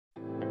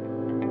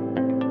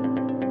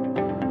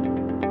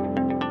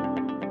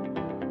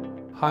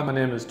Hi, my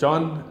name is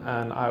John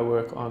and I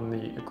work on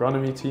the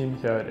agronomy team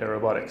here at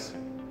Aerobotics.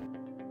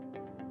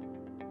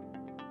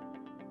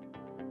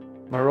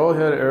 My role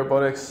here at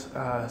Aerobotics,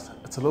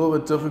 it's a little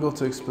bit difficult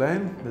to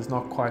explain. There's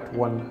not quite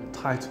one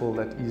title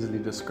that easily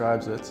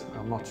describes it.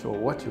 I'm not sure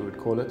what you would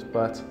call it,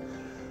 but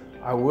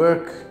I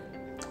work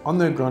on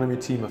the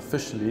agronomy team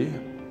officially,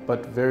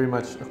 but very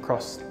much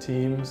across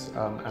teams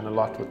and a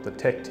lot with the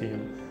tech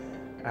team.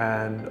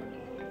 And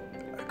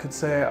I could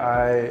say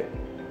I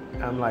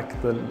am like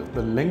the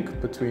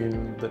link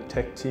between the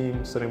tech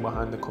team sitting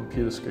behind the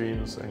computer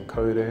screens and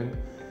coding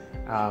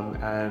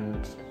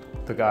and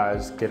the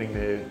guys getting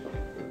there,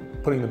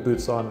 putting the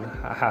boots on,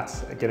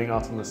 hats, getting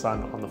out in the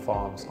sun, on the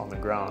farms, on the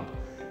ground.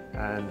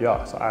 And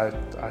yeah, so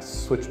I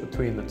switch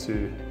between the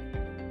two.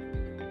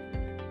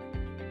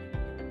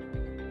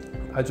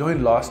 I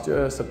joined last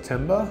year,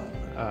 September,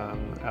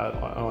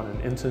 on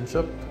an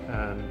internship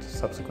and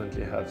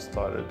subsequently have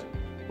started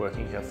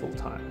working here full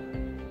time.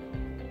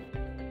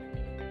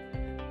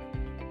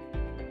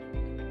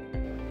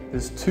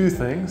 There's two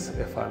things,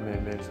 if I may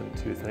mention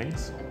two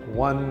things.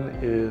 One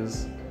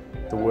is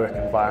the work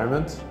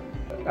environment.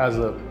 As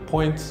a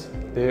point,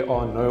 there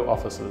are no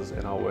offices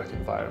in our work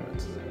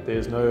environment.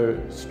 There's no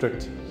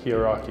strict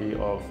hierarchy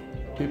of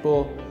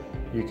people.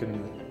 You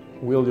can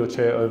wheel your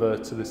chair over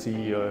to the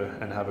CEO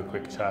and have a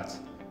quick chat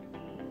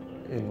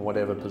in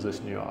whatever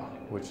position you are,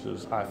 which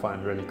is, I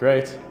find, really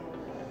great.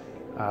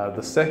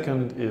 The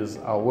second is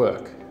our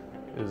work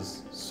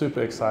is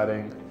super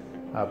exciting,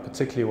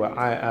 particularly where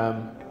I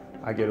am.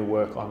 I get to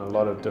work on a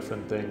lot of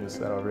different things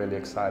that are really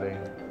exciting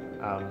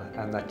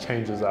and that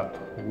changes up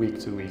week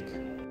to week.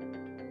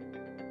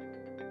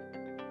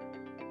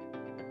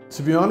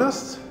 To be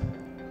honest,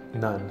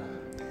 none.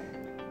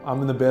 I'm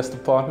in the best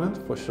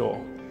department for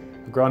sure.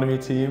 Agronomy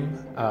team,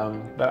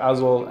 but as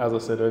well, as I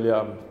said earlier,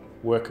 I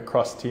work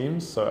across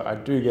teams, so I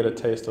do get a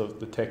taste of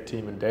the tech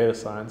team and data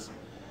science,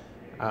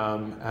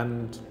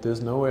 and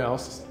there's nowhere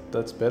else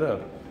that's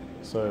better.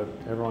 So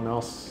everyone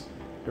else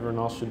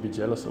should be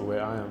jealous of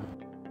where I am.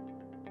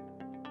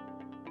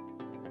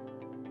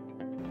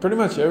 Pretty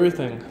much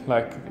everything.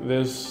 Like,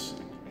 there's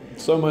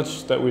so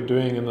much that we're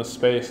doing in this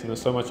space and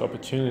there's so much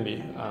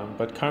opportunity.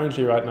 But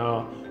currently right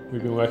now,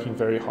 we've been working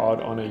very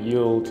hard on a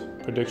yield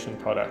prediction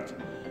product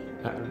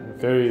and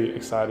very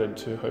excited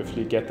to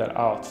hopefully get that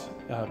out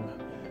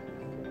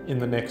in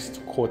the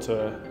next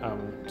quarter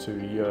to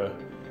year.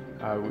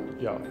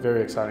 Yeah,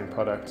 very exciting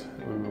product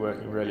we're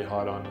working really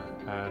hard on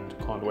and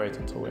can't wait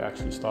until we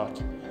actually start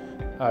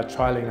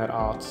trialing that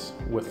out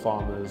with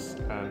farmers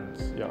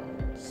and yeah,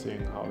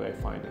 seeing how they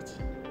find it.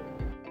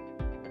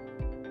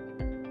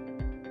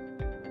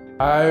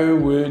 I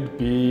would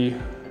be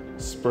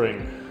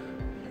spring.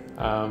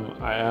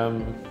 I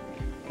am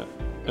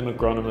an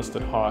agronomist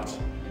at heart,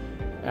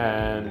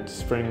 and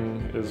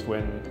spring is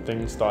when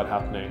things start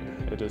happening.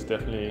 It is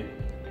definitely,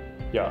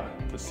 yeah,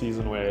 the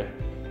season where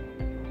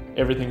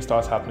everything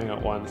starts happening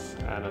at once,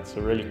 and it's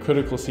a really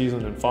critical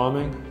season in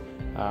farming.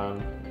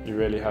 You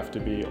really have to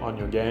be on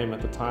your game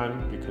at the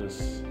time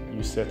because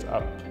you set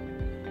up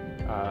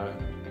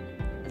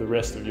the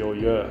rest of your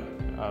year.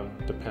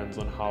 Depends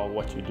on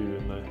what you do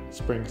in the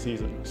spring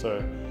season.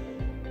 So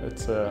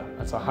it's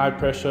a high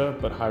pressure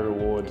but high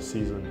reward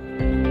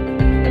season.